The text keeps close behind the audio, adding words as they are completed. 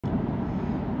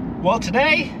Well,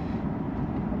 today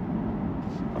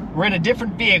we're in a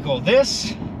different vehicle.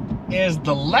 This is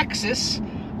the Lexus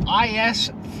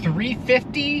IS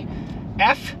 350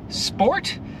 F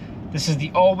Sport. This is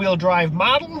the all-wheel drive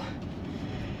model.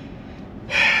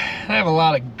 I have a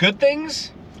lot of good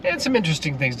things and some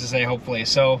interesting things to say, hopefully.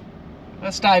 So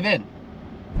let's dive in.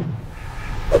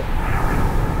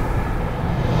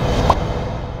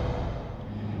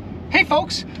 Hey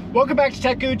folks, welcome back to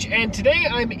techgooch, and today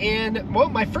I'm in, well,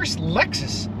 my first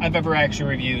Lexus I've ever actually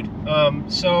reviewed.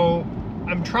 So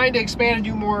I'm trying to expand and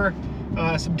do more,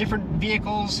 some different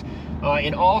vehicles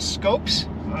in all scopes.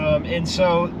 And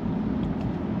so,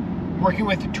 working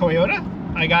with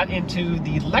Toyota, I got into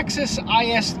the Lexus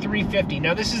IS 350.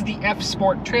 Now this is the F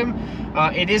Sport trim.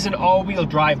 It is an all-wheel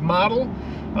drive model.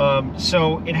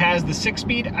 So it has the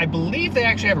 6-speed. I believe they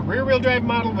actually have a rear-wheel drive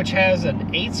model which has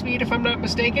an 8-speed if I'm not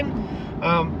mistaken.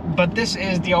 But this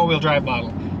is the all-wheel drive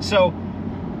model. So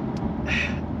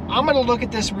I'm going to look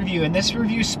at this review, and this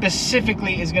review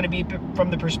specifically is going to be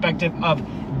from the perspective of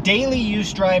daily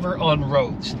use driver on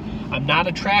roads. I'm not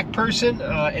a track person.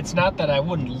 It's not that I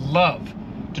wouldn't love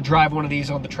to drive one of these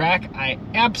on the track. I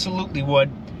absolutely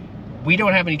would. We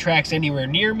don't have any tracks anywhere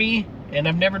near me, and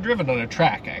I've never driven on a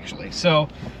track, actually. So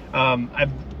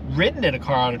I've ridden in a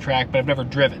car on a track, but I've never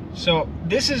driven. So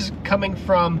this is coming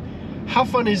from how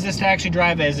fun is this to actually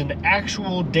drive as an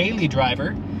actual daily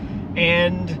driver,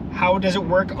 and how does it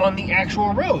work on the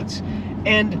actual roads?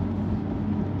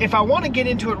 And if I want to get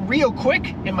into it real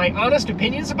quick, in my honest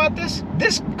opinions about this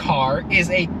car is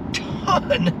a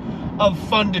ton of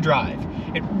fun to drive.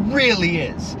 It really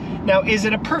is. Now, is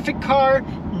it a perfect car?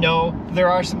 No, there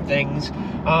are some things.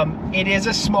 It is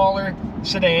a smaller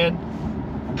sedan,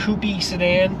 coupé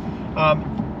sedan,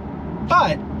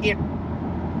 but it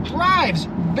drives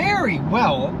very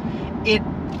well. It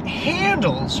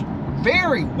handles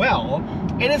very well,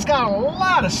 and it's got a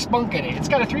lot of spunk in it. It's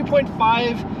got a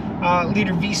 3.5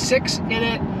 liter V6 in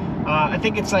it. I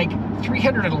think it's like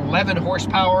 311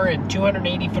 horsepower and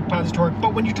 280 foot-pounds of torque.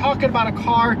 But when you're talking about a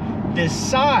car this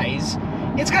size,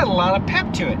 it's got a lot of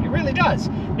pep to it. It really does.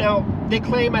 Now, they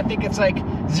claim, I think it's like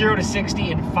 0 to 60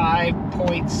 in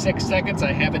 5.6 seconds.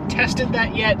 I haven't tested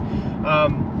that yet.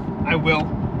 I will,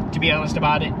 to be honest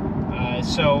about it.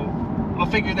 So I'll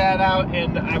figure that out,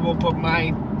 and I will put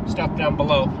my stuff down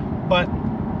below. But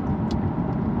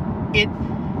it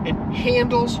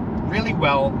handles really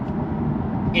well.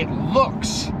 It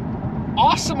looks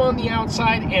awesome on the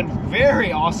outside and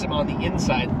very awesome on the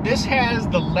inside. This has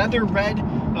the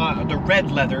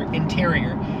red leather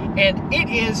interior, and it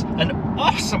is an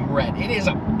awesome red. It is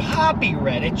a poppy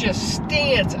red. It just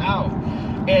stands out,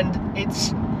 and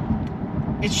it's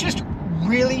just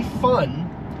really fun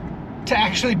to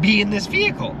actually be in this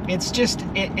vehicle. It's just,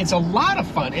 it's a lot of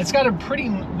fun. It's got a pretty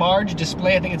large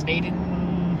display. I think it's an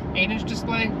 8-inch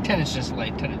display, 10-inch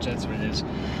display, 10-inch, that's what it is.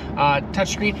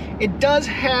 Touchscreen. It does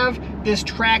have this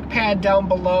trackpad down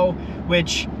below,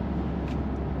 which,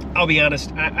 I'll be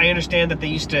honest, I understand that they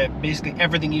used to, basically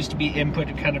everything used to be input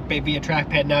kind of via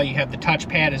trackpad. Now you have the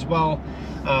touchpad as well.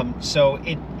 So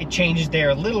it changes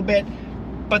there a little bit,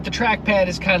 but the trackpad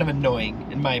is kind of annoying,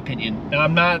 in my opinion. Now,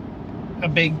 I'm not a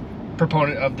big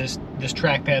proponent of this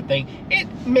trackpad thing. It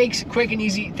makes a quick and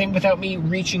easy thing without me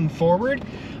reaching forward.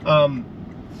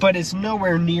 But it's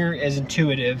nowhere near as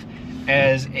intuitive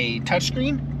as a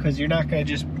touchscreen, because you're not going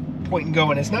to just point and go,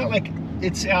 and it's not like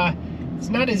it's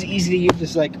not as easy to use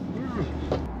as like,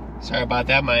 sorry about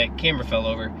that, my camera fell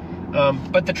over.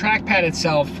 But the trackpad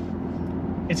itself,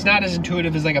 it's not as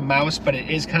intuitive as like a mouse, but it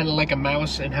is kind of like a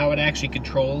mouse in how it actually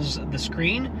controls the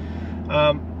screen.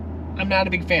 I'm not a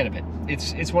big fan of it.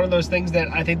 It's one of those things that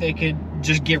I think they could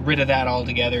just get rid of that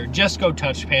altogether. Just go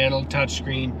touch panel, touch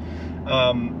screen.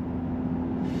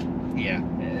 Yeah,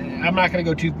 I'm not going to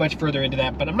go too much further into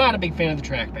that, but I'm not a big fan of the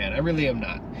trackpad. I really am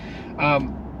not.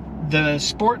 The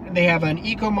Sport, they have an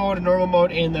Eco mode, a normal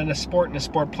mode, and then a Sport and a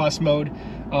Sport Plus mode.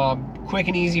 Quick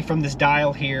and easy from this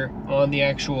dial here on the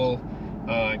actual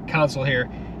console here.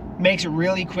 Makes it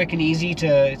really quick and easy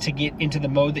to get into the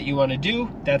mode that you want to do.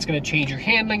 That's going to change your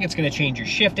handling. It's going to change your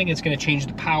shifting. It's going to change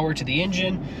the power to the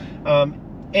engine.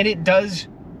 And it does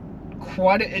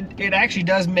it actually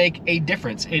does make a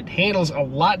difference. It handles a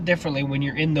lot differently when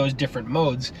you're in those different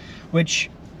modes, which,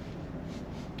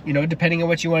 you know, depending on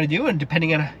what you want to do and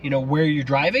depending on, you know, where you're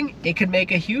driving, it could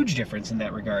make a huge difference in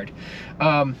that regard.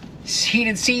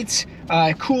 Heated seats,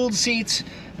 cooled seats.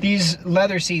 These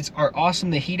leather seats are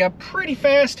awesome. They heat up pretty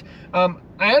fast. I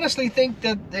honestly think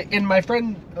that, in my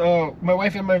friend, my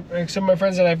wife and some of my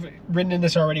friends that I've ridden in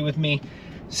this already with me,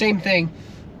 same thing.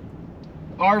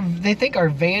 They think our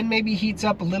van maybe heats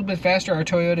up a little bit faster, our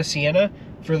Toyota Sienna,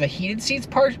 for the heated seats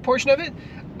portion of it.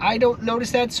 I don't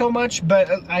notice that so much, but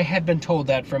I have been told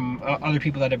that from other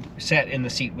people that have sat in the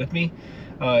seat with me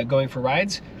going for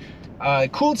rides.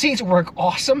 Cooled seats work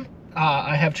awesome.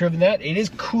 I have driven that. It is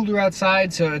cooler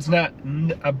outside, so it's not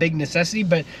a big necessity,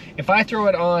 but if I throw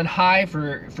it on high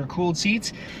for cooled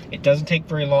seats, it doesn't take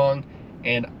very long,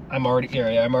 and I'm already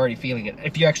feeling it.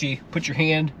 If you actually put your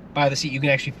hand by the seat, you can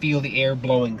actually feel the air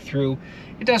blowing through.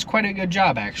 It does quite a good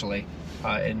job, actually,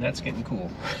 and that's getting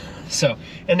cool. So,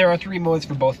 and there are 3 modes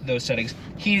for both of those settings.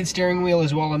 Heated steering wheel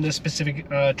as well on this specific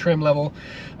trim level.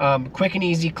 Quick and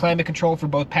easy climate control for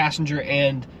both passenger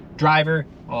and driver,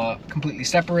 completely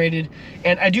separated.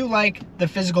 And I do like the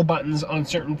physical buttons on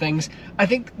certain things. I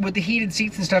think with the heated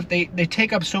seats and stuff, they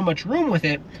take up so much room with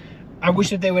it. I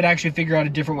wish that they would actually figure out a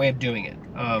different way of doing it.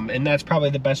 And that's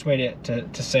probably the best way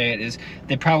to say it, is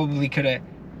they probably could have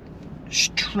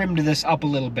trimmed this up a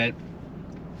little bit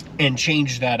and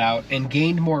changed that out and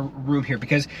gained more room here.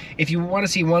 Because if you want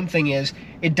to see one thing, is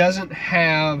it doesn't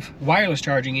have wireless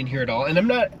charging in here at all, and I'm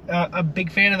not a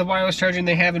big fan of the wireless charging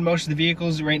they have in most of the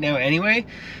vehicles right now anyway.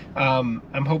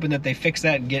 I'm hoping that they fix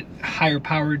that and get higher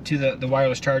powered to the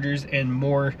wireless chargers and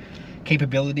more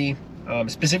capability,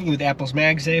 specifically with Apple's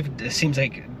MagSafe. It seems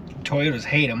like Toyotas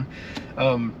hate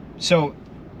them, so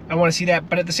I want to see that.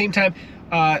 But at the same time,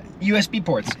 USB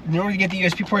ports. In order to get the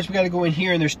USB ports, we got to go in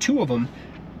here, and there's 2 of them.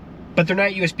 But they're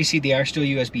not USB-C, they are still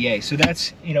USB-A. So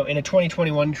that's, you know, in a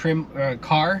 2021 trim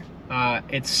car,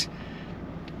 it's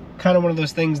kind of one of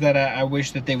those things that I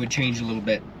wish that they would change a little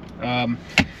bit. You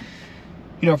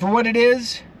know, for what it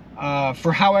is,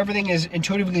 for how everything is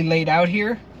intuitively laid out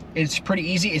here, it's pretty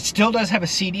easy. It still does have a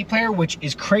CD player, which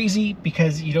is crazy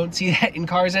because you don't see that in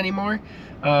cars anymore,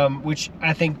 which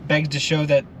I think begs to show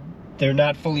that they're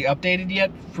not fully updated yet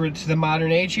to the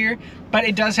modern age here. But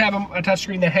it does have a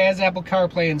touchscreen that has Apple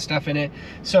CarPlay and stuff in it,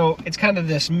 so it's kind of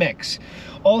this mix.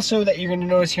 Also, that you're going to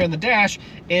notice here on the dash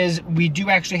is we do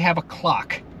actually have a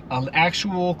clock, an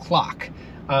actual clock,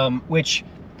 which,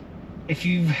 if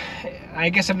you've, I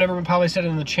guess I've never probably said it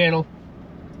on the channel,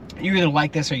 you either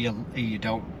like this or you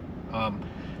don't.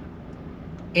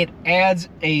 It adds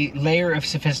a layer of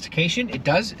sophistication. It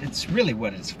does. It's really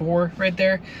what it's for right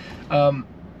there.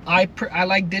 I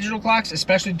like digital clocks,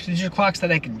 especially digital clocks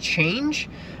that I can change.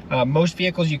 Most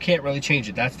vehicles, you can't really change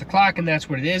it. That's the clock, and that's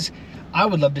what it is. I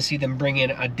would love to see them bring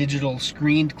in a digital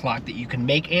screened clock that you can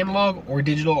make analog or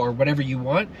digital or whatever you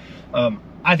want.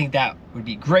 I think that would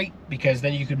be great, because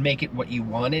then you could make it what you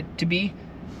want it to be.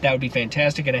 That would be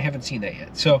fantastic, and I haven't seen that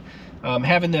yet. So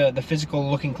having the physical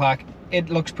looking clock,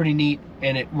 it looks pretty neat,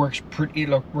 and it works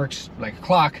works like a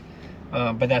clock,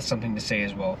 but that's something to say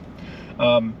as well.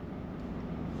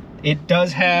 It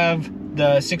does have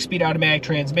the 6-speed automatic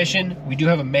transmission. We do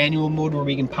have a manual mode where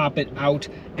we can pop it out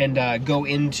and go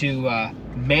into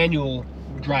manual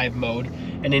drive mode.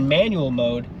 And in manual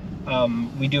mode,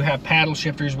 we do have paddle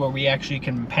shifters where we actually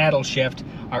can paddle shift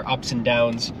our ups and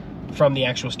downs from the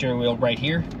actual steering wheel right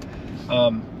here.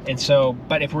 And so,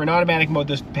 but if we're in automatic mode,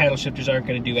 those paddle shifters aren't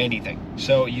going to do anything.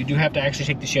 So you do have to actually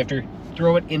take the shifter,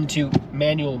 throw it into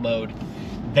manual mode,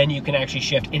 then you can actually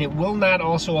shift. And it will not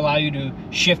also allow you to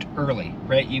shift early,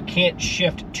 right? You can't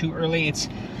shift too early.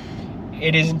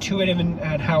 It is intuitive in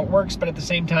how it works, but at the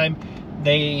same time,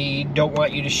 they don't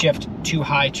want you to shift too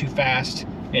high, too fast,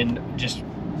 and just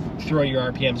throw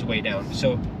your RPMs way down.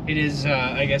 So it is,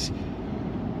 I guess,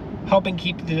 helping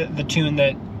keep the tune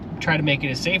that, try to make it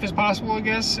as safe as possible, I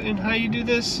guess, in how you do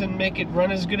this and make it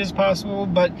run as good as possible.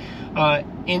 But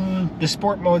in the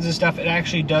sport modes and stuff, it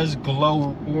actually does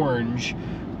glow orange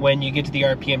when you get to the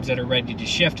RPMs that are ready to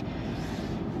shift.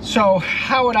 So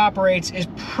how it operates is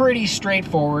pretty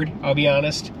straightforward, I'll be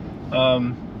honest.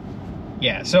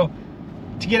 Yeah, so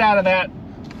to get out of that,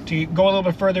 to go a little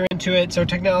bit further into it, so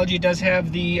technology does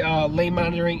have the lane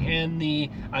monitoring and the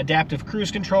adaptive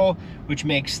cruise control, which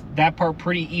makes that part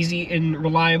pretty easy and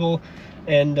reliable,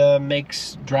 and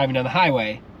makes driving down the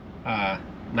highway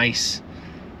nice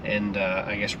and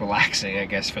I guess relaxing, I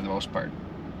guess, for the most part.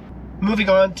 Moving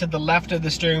on to the left of the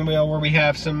steering wheel, where we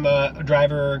have some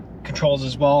driver controls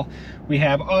as well. We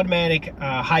have automatic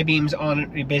high beams on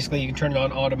it. Basically, you can turn it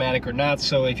on automatic or not.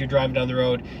 So if you're driving down the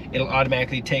road, it'll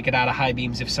automatically take it out of high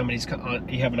beams if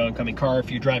you have an oncoming car.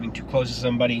 If you're driving too close to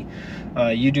somebody,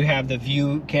 you do have the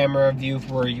camera view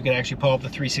where you can actually pull up the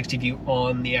 360 view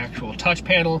on the actual touch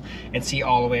panel and see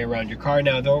all the way around your car.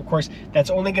 Now, though, of course,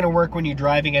 that's only going to work when you're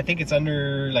driving. I think it's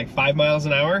under like 5 miles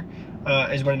an hour.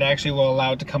 Is when it actually will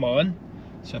allow it to come on.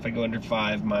 So if I go under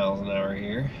 5 miles an hour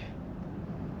here,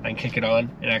 I can kick it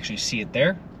on and actually see it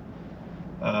there.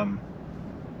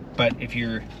 but if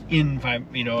you're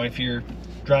if you're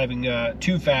driving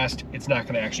too fast, it's not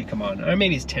going to actually come on. Or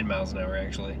maybe it's 10 miles an hour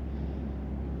actually.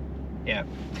 Yeah.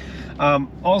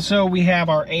 Also, we have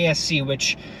our ASC,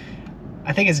 which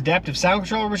I think is adaptive sound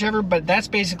control or whichever, but that's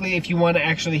basically if you want to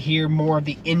actually hear more of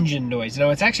the engine noise.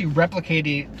 Now, it's actually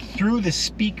replicated through the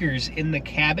speakers in the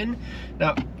cabin.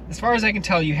 Now, as far as I can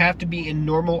tell, you have to be in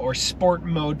normal or sport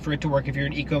mode for it to work. If you're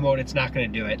in eco mode, it's not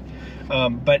going to do it.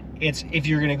 But if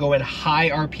you're going to go in high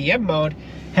RPM mode,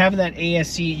 having that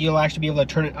ASC, you'll actually be able to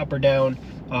turn it up or down,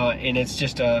 and it's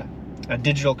just a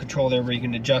digital control there where you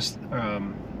can adjust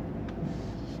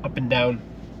up and down,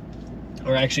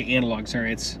 or actually analog,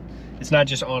 sorry. It's not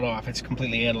just on off, it's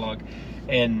completely analog.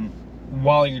 And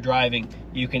while you're driving,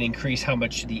 you can increase how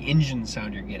much the engine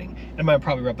sound you're getting. I might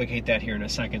probably replicate that here in a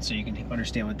second so you can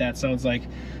understand what that sounds like.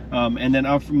 And then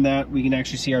up from that, we can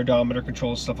actually see our odometer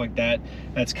control, stuff like that.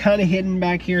 That's kind of hidden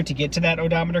back here to get to that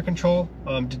odometer control,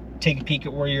 to take a peek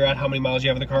at where you're at, how many miles you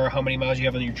have in the car, how many miles you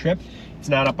have on your trip. It's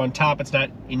not up on top, it's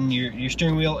not in your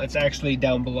steering wheel, it's actually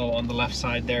down below on the left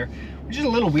side there, which is a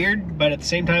little weird, but at the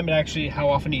same time, it actually, how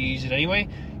often do you use it anyway?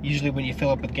 Usually when you fill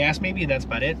up with gas maybe, and that's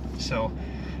about it. So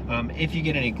if you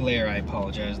get any glare, I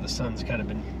apologize. The sun's kind of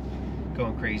been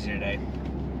going crazy today.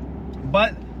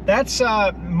 But that's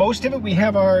most of it. We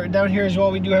have our, down here as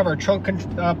well, we do have our trunk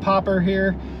popper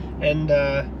here. And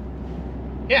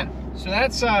yeah, so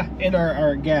that's in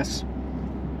our gas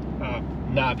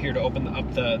knob here to open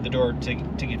up the door to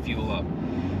get fuel up.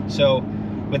 So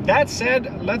with that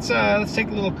said, let's take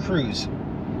a little cruise.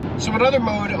 So another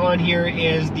mode on here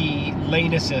is the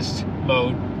lane assist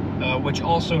mode, which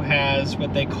also has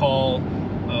what they call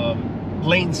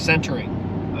lane centering,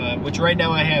 which right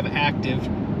now I have active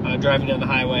driving down the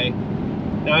highway.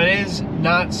 Now it is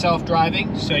not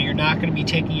self-driving, so you're not going to be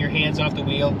taking your hands off the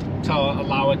wheel to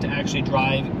allow it to actually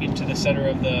drive into the center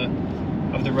of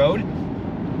the road.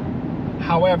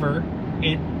 However,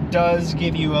 it does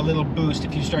give you a little boost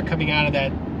if you start coming out of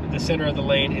the center of the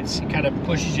lane. It kind of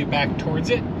pushes you back towards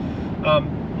it.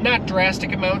 Not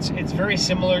drastic amounts. It's very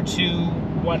similar to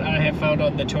what I have found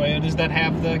on the Toyotas that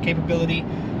have the capability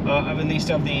of at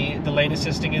least of the lane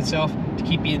assisting itself to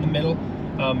keep you in the middle.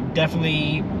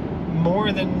 Definitely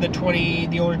more than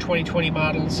the older 2020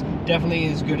 models. Definitely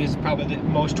as good as probably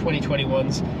most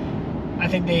 2021s. I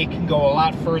think they can go a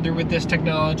lot further with this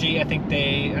technology.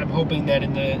 I'm hoping that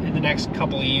in the next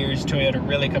couple of years, Toyota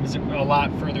really comes a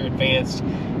lot further advanced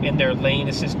in their lane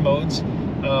assist modes.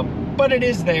 But it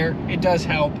is there. It does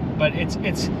help, but it's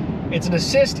an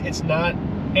assist. It's not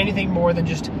anything more than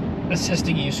just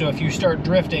assisting you. So if you start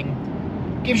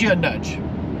drifting, gives you a nudge.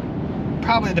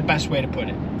 Probably the best way to put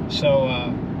it. So,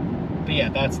 but yeah,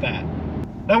 that's that.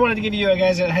 I wanted to give you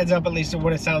guys a heads up at least of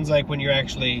what it sounds like when you're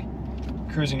actually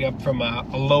cruising up from a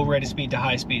low rate of speed to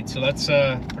high speed. So let's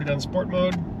put it on sport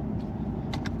mode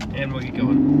and we'll get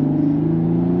going.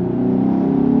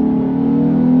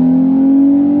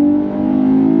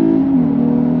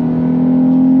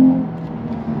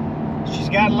 She's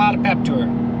got a lot of pep to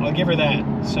her, I'll give her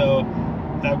that. So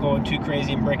without going too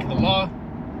crazy and breaking the law,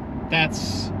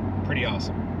 that's pretty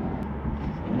awesome.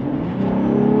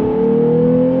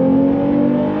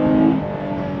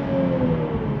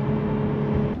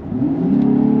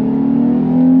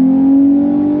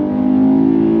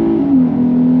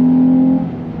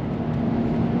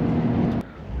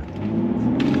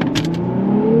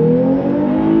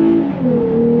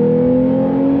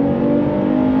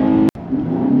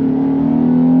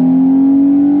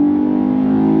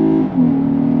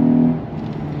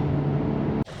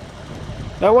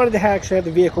 Now I wanted to actually have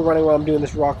the vehicle running while I'm doing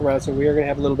this walk around, so we are going to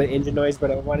have a little bit of engine noise,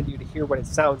 but I wanted you to hear what it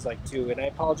sounds like too. And I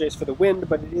apologize for the wind,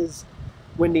 but it is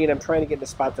windy and I'm trying to get in a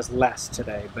spot that's less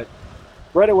today. But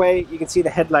right away, you can see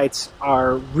the headlights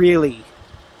are really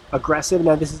aggressive.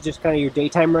 Now this is just kind of your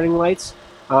daytime running lights,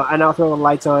 and I'll throw the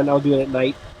lights on, I'll do it at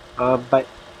night. But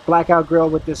blackout grille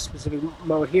with this specific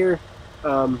mode here,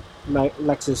 my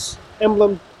Lexus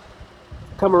emblem.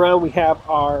 Come around, we have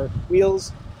our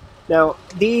wheels. Now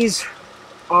these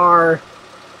are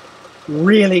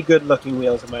really good looking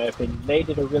wheels in my opinion. They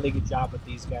did a really good job with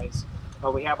these guys.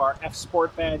 We have our F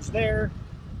Sport badge there.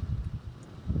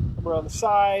 Come around the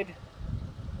side.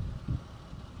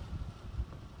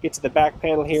 Get to the back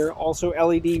panel here. Also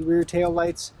LED rear tail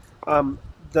lights. At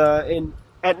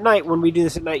night, when we do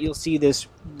this at night, you'll see the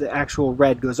actual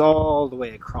red goes all the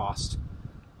way across.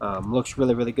 Looks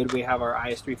really, really good. We have our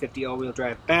IS350 all-wheel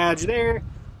drive badge there.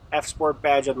 F Sport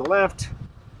badge on the left.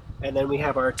 And then we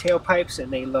have our tailpipes,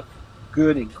 and they look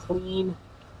good and clean.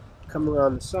 Come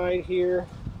around the side here.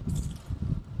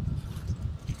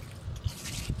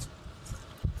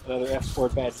 Another F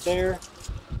Sport badge there.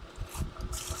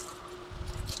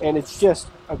 and it's just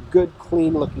a good,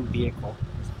 clean looking vehicle.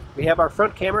 We have our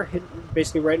front camera hidden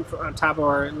basically right on top of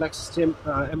our Lexus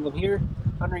emblem here.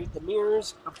 Underneath the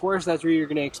mirrors, of course, that's where you're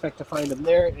going to expect to find them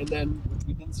there. And then, which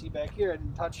we didn't see back here, I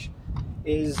didn't touch,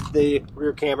 is the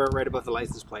rear camera right above the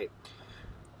license plate.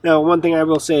 Now, one thing I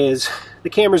will say is the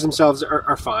cameras themselves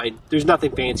are fine. There's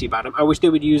nothing fancy about them. I wish they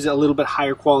would use a little bit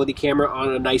higher quality camera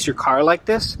on a nicer car like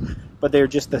this, but they're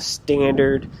just the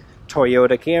standard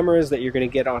Toyota cameras that you're going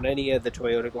to get on any of the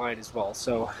Toyota line as well.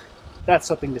 So that's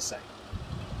something to say.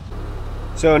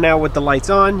 So now with the lights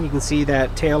on, you can see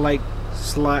that tail light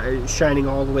shining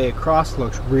all the way across.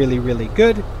 Looks really, really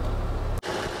good.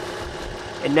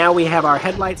 And now we have our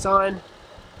headlights on,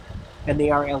 and they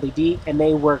are LED, and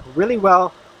they work really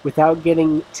well without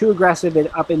getting too aggressive and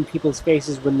up in people's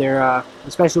faces when they're,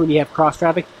 especially when you have cross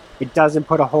traffic. It doesn't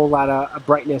put a whole lot of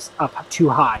brightness up too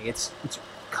high. It's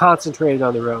concentrated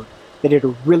on the road. They did a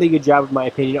really good job, in my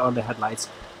opinion, on the headlights.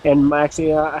 And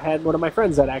actually, I had one of my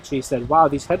friends that actually said, wow,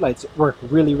 these headlights work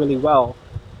really, really well,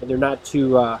 and they're not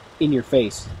too in your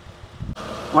face.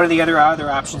 One of the other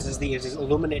options is these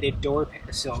illuminated door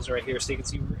sills right here, so you can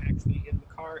see we're actually in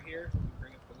the car here.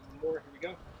 Bring up a little more, here we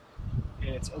go.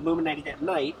 And it's illuminated at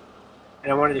night,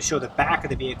 and I wanted to show the back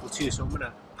of the vehicle too, so I'm going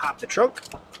to pop the trunk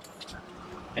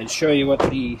and show you what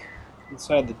the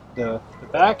inside the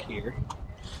back here.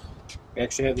 We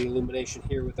actually have the illumination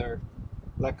here with our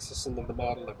Lexus and the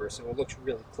model number, so it looks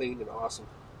really clean and awesome.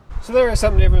 So there is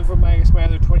something different from my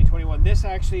other 2021. This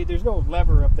actually, there's no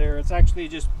lever up there. It's actually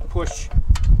just push,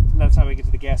 and that's how we get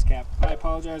to the gas cap. I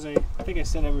apologize. I think I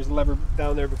said there was a lever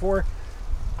down there before.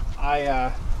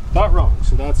 I thought wrong,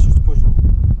 so that's just pushing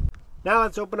over. Now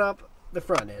let's open up the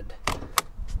front end.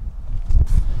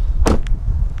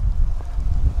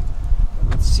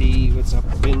 Let's see what's up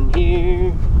in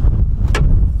here.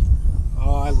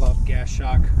 Oh, I love gas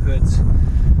shock hoods.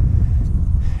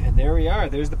 And there we are.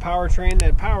 There's the powertrain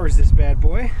that powers this bad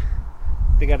boy.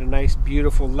 They got a nice,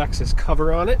 beautiful Lexus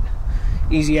cover on it.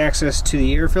 Easy access to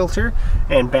the air filter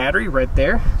and battery right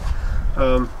there.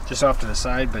 Just off to the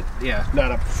side, but yeah,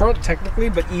 not up front technically,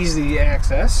 but easy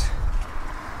access.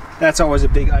 That's always a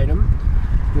big item.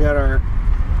 We got our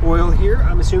oil here.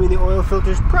 I'm assuming the oil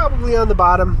filter's probably on the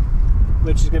bottom,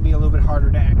 which is going to be a little bit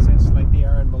harder to access like they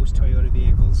are on most Toyota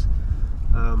vehicles.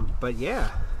 But yeah,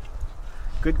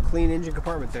 good clean engine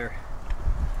compartment there.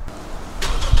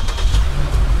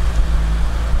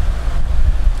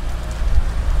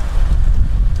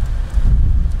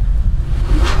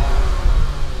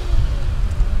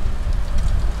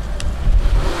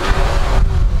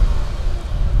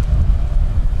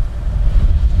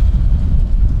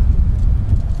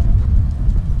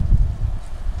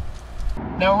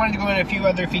 Now I wanted to go into a few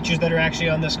other features that are actually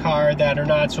on this car that are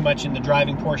not so much in the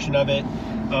driving portion of it.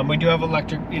 We do have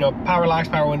electric, power locks,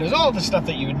 power windows, all the stuff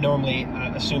that you would normally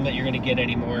assume that you're going to get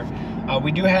anymore.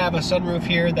 We do have a sunroof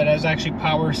here that is actually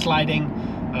power sliding.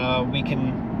 We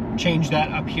can change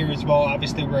that up here as well,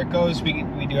 obviously where it goes.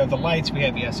 We do have the lights, we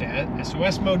have the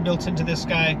SOS mode built into this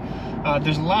guy.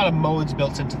 There's a lot of modes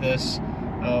built into this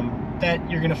that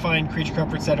you're going to find creature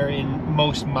comforts that are in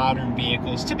most modern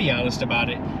vehicles. To be honest about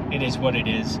it, it is what it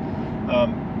is.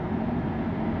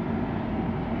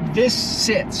 This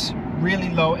sits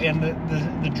really low, and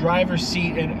the driver's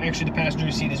seat and actually the passenger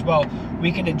seat as well,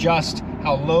 we can adjust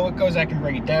how low it goes. I can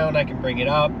bring it down, I can bring it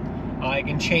up, I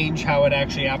can change how it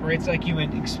actually operates like you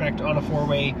would expect on a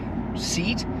four-way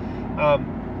seat.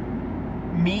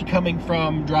 Me coming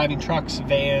from driving trucks,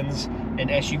 vans, and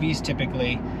SUVs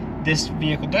typically, this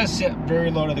vehicle does sit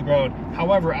very low to the ground.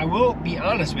 However, I will be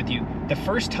honest with you, the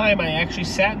first time I actually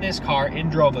sat in this car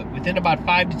and drove it, within about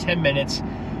 5 to 10 minutes,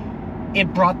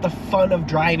 it brought the fun of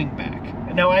driving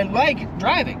back. Now, I like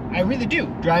driving, I really do.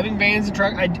 Driving vans and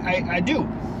trucks, I do.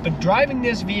 But driving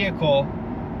this vehicle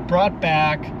brought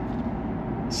back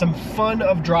some fun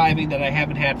of driving that I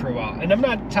haven't had for a while. And I'm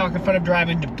not talking fun of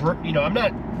driving to, I'm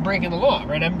not breaking the law,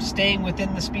 right? I'm staying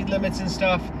within the speed limits and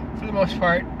stuff for the most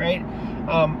part, right?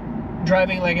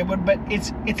 Driving like it would, but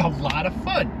it's a lot of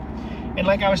fun. And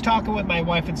like I was talking with my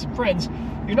wife and some friends,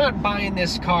 you're not buying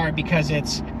this car because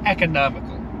it's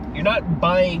economical. You're not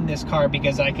buying this car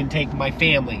because I can take my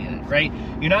family in it, right?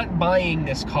 You're not buying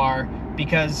this car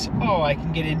because, oh, I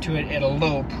can get into it at a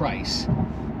low price.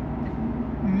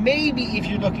 Maybe if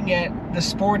you're looking at the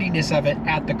sportiness of it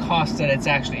at the cost that it's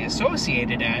actually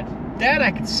associated at, that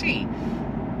I could see.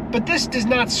 But this does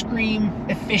not scream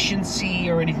efficiency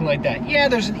or anything like that. Yeah,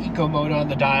 there's an eco mode on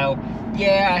the dial.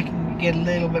 Yeah, I can get a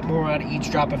little bit more out of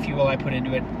each drop of fuel I put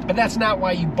into it. But that's not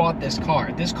why you bought this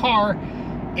car. This car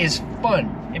is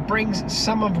fun. It brings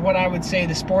some of what I would say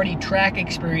the sporty track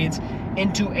experience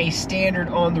into a standard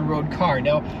on-the-road car.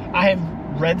 Now, I have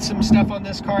read some stuff on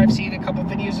this car. I've seen a couple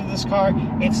videos of this car.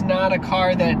 It's not a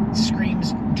car that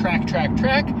screams track, track,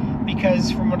 track,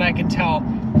 because from what I can tell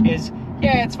is,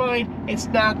 yeah, it's fine. It's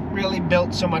not really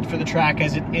built so much for the track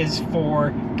as it is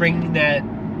for bringing that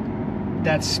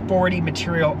sporty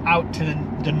material out to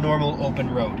the normal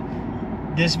open road.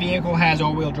 This vehicle has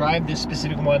all-wheel drive, this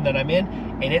specific one that I'm in,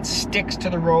 and it sticks to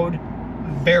the road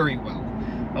very well.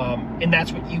 And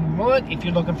that's what you want if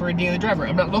you're looking for a daily driver.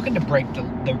 I'm not looking to break the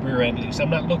rear end loose.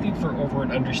 I'm not looking for over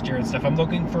and understeer and stuff. I'm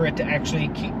looking for it to actually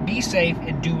be safe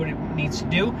and do what it needs to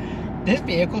do. This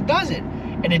vehicle does it,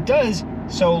 and it does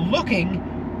so looking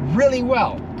really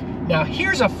well. Now,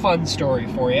 here's a fun story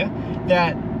for you.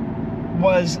 That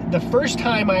was the first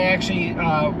time I actually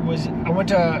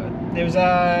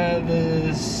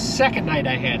the second night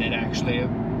I had it, actually.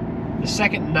 The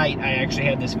second night I actually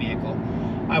had this vehicle.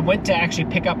 I went to actually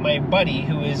pick up my buddy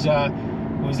who was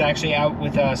actually out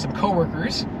with some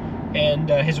coworkers, and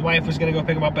his wife was going to go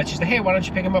pick him up, but she said, hey, why don't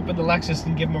you pick him up in the Lexus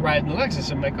and give him a ride in the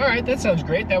Lexus? I'm like, all right, that sounds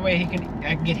great. That way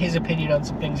I can get his opinion on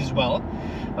some things as well.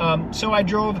 So I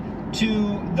drove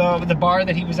to the bar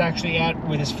that he was actually at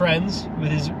with his friends,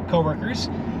 with his coworkers,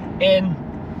 and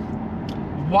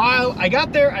while I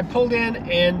got there, I pulled in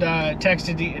and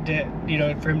texted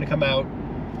for him to come out.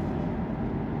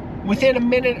 Within a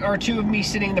minute or two of me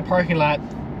sitting in the parking lot,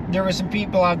 there were some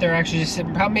people out there actually just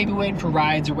sitting, probably maybe waiting for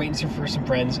rides or waiting for some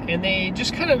friends, and they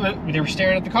just they were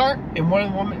staring at the car, and one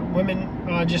of the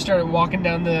women just started walking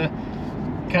down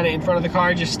kind of in front of the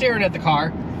car, just staring at the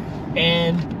car,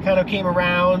 and kind of came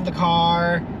around the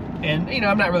car, and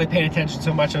I'm not really paying attention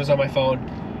so much, I was on my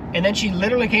phone. And then she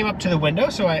literally came up to the window,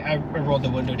 so I rolled the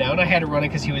window down. I had it running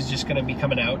because he was just going to be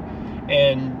coming out.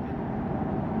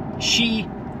 And she,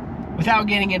 without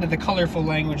getting into the colorful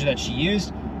language that she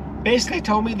used, basically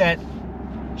told me that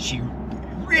she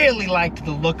really liked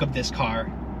the look of this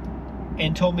car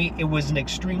and told me it was an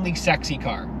extremely sexy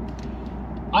car.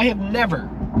 I have never,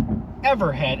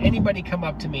 ever had anybody come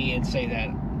up to me and say that.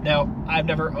 Now, I've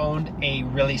never owned a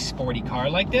really sporty car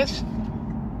like this,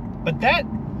 but that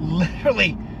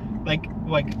literally... Like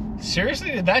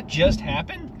seriously, did that just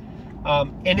happen?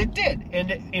 And it did.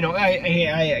 And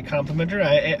I complimented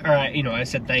her. I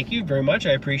said thank you very much.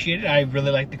 I appreciate it. I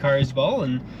really like the car as well.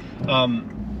 And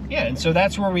yeah, and so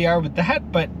that's where we are with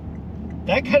that. But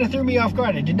that kind of threw me off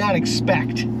guard. I did not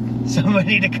expect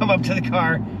somebody to come up to the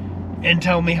car and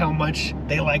tell me how much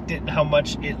they liked it and how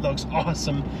much it looks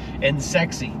awesome and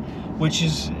sexy. Which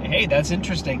is, hey, that's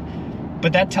interesting.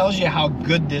 But that tells you how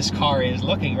good this car is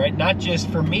looking, right? Not just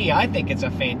for me. I think it's a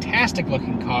fantastic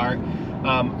looking car.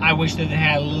 I wish that it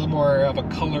had a little more of a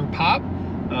color pop,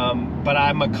 but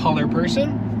I'm a color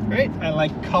person, right? I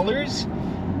like colors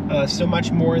so much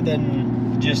more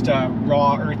than just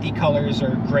raw earthy colors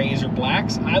or grays or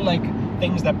blacks. I like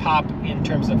things that pop in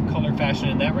terms of color fashion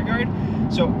in that regard.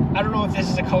 So I don't know if this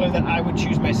is a color that I would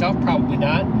choose myself, probably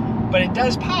not, but it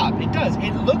does pop. It does.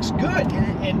 It looks good,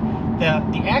 and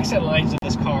the accent lines of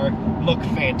this car look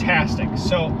fantastic.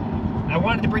 So I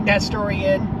wanted to bring that story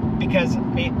in because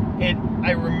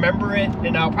I remember it,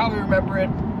 and I'll probably remember it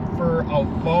for a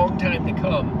long time to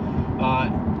come.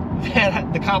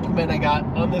 The compliment I got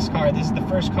on this car. This is the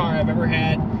first car I've ever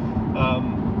had,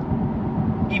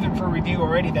 even for review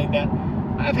or anything, that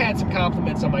I've had some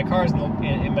compliments on my cars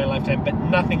in my lifetime, but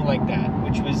nothing like that,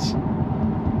 which was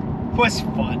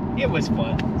fun. It was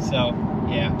fun. So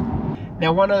yeah.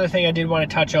 Now, one other thing I did want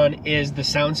to touch on is the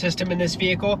sound system in this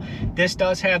vehicle. This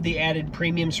does have the added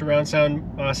premium surround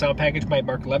sound package by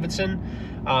Mark Levinson.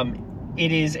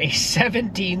 It is a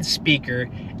 17-speaker,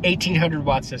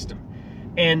 1,800-watt system.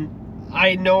 And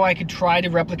I know I could try to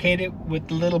replicate it with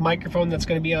the little microphone that's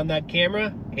going to be on that camera,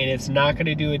 and it's not going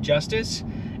to do it justice.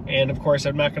 And, of course,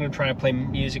 I'm not going to try to play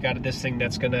music out of this thing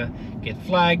that's going to get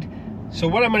flagged. So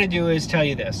what I'm going to do is tell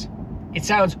you this. It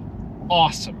sounds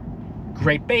awesome.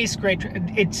 Great bass,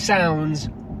 it sounds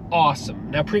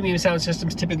awesome. Now, premium sound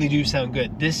systems typically do sound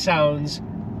good. This sounds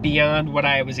beyond what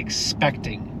I was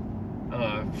expecting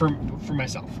for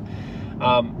myself.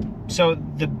 So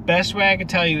the best way I can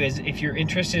tell you is, if you're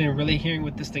interested in really hearing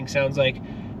what this thing sounds like,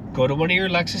 go to one of your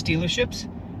Lexus dealerships,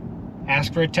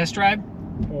 ask for a test drive,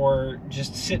 or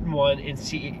just sit in one and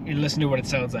see and listen to what it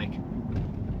sounds like,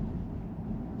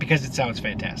 because it sounds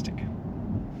fantastic.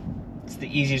 It's the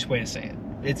easiest way to say it.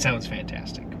 It sounds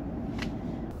fantastic.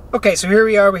 Okay, so here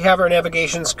we are. We have our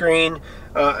navigation screen,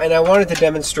 and I wanted to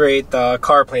demonstrate the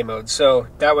CarPlay mode, so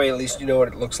that way at least you know what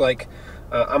it looks like.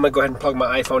 I'm gonna go ahead and plug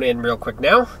my iPhone in real quick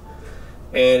now,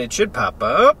 and it should pop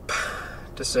up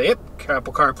to say, yep,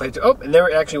 Apple CarPlay to, oh, and there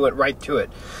it actually went right to it.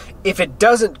 If it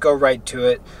doesn't go right to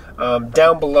it,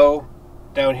 down below,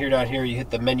 down here, you hit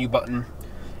the menu button,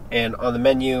 and on the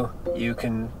menu, you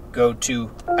can go to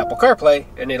Apple CarPlay,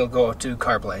 and it'll go to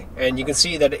CarPlay. And you can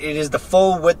see that it is the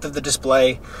full width of the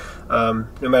display, no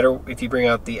matter if you bring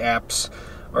out the apps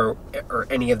or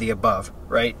any of the above,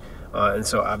 right? And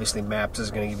so obviously Maps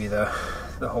is going to give you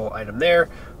the whole item there,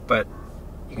 but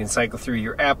you can cycle through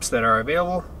your apps that are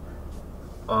available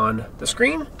on the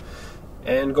screen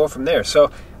and go from there.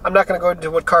 So I'm not going to go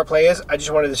into what CarPlay is. I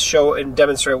just wanted to show and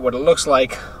demonstrate what it looks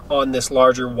like on this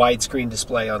larger widescreen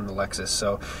display on the Lexus.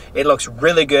 So it looks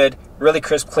really good, really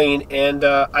crisp, clean, and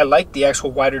I like the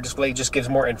actual wider display. It just gives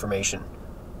more information.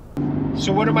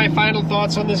 So what are my final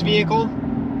thoughts on this vehicle?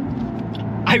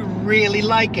 I really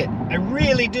like it. I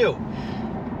really do.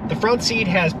 The front seat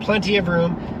has plenty of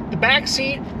room. The back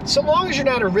seat, so long as you're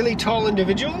not a really tall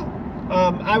individual,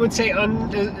 I would say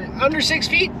under 6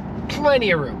 feet,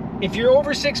 plenty of room. If you're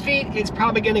over 6 feet, it's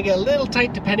probably going to get a little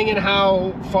tight depending on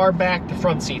how far back the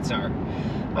front seats are.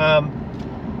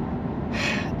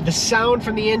 The sound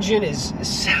from the engine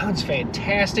sounds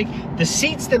fantastic. The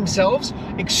seats themselves,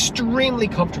 extremely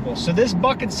comfortable. So this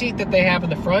bucket seat that they have in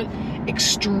the front,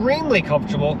 extremely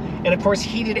comfortable, and of course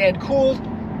heated and cooled.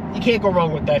 You can't go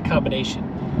wrong with that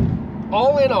combination.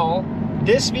 All in all,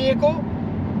 this vehicle,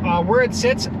 where it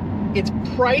sits, it's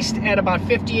priced at about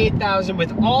 $58,000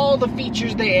 with all the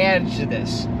features they added to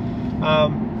this.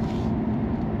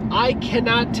 I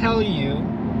cannot tell you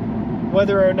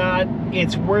whether or not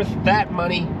it's worth that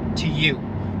money to you.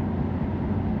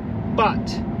 But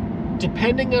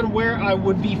depending on where I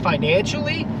would be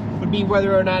financially, would be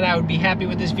whether or not I would be happy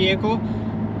with this vehicle.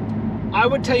 I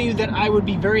would tell you that I would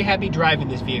be very happy driving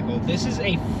this vehicle. This is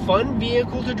a fun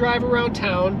vehicle to drive around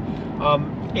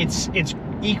town. It's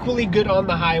equally good on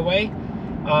the highway.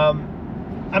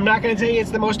 I'm not going to tell you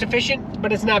it's the most efficient,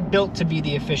 but it's not built to be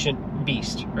the efficient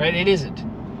beast, right? It isn't.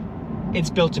 It's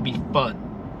built to be fun.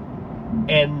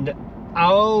 And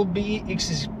I'll be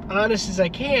as honest as I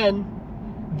can,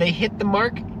 they hit the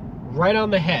mark right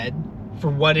on the head for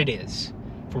what it is.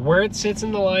 For where it sits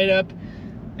in the lineup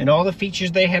and all the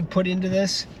features they have put into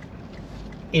this.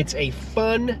 It's a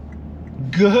fun,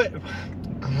 good,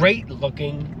 great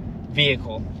looking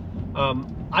vehicle.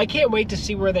 I can't wait to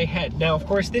see where they head. Now, of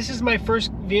course, this is my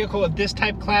first vehicle of this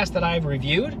type class that I've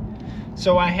reviewed,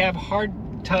 so I have a hard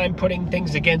time putting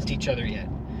things against each other yet.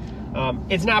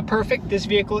 It's not perfect. This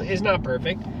vehicle is not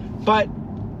perfect, but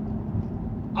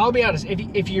I'll be honest,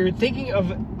 if you're thinking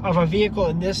of a vehicle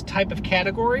in this type of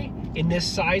category, in this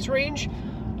size range,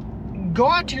 go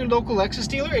out to your local Lexus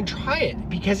dealer and try it,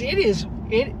 because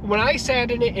when I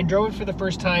sat in it and drove it for the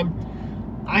first time,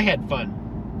 I had fun.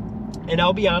 And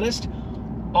I'll be honest,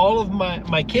 all of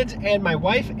my kids and my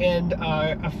wife and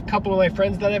a couple of my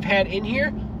friends that I've had in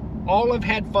here, all have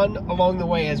had fun along the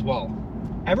way as well.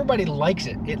 Everybody likes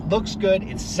it. It looks good.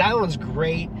 It sounds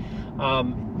great.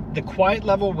 The quiet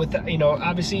level with,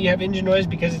 obviously you have engine noise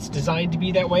because it's designed to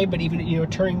be that way, but even,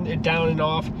 turning it down and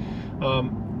off,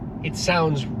 it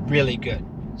sounds really good.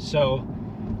 So,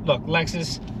 look,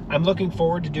 Lexus, I'm looking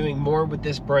forward to doing more with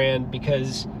this brand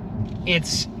because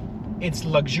it's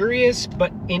luxurious,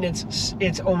 but in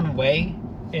its own way,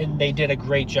 and they did a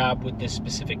great job with this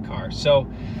specific car.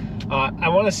 So I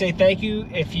want to say thank you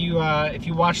if you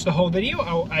watched the whole video.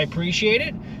 I appreciate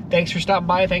it. Thanks for stopping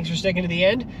by. Thanks for sticking to the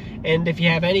end. And if you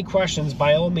have any questions,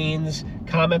 by all means,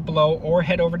 comment below or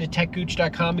head over to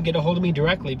techgooch.com and get a hold of me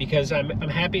directly, because I'm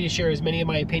happy to share as many of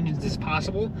my opinions as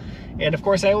possible. And of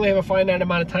course, I only have a finite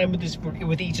amount of time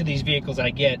with each of these vehicles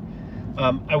I get.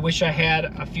 I wish I had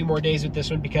a few more days with this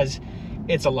one because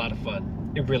it's a lot of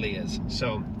fun. It really is.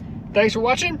 So thanks for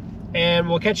watching, and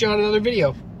we'll catch you on another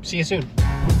video. See you soon.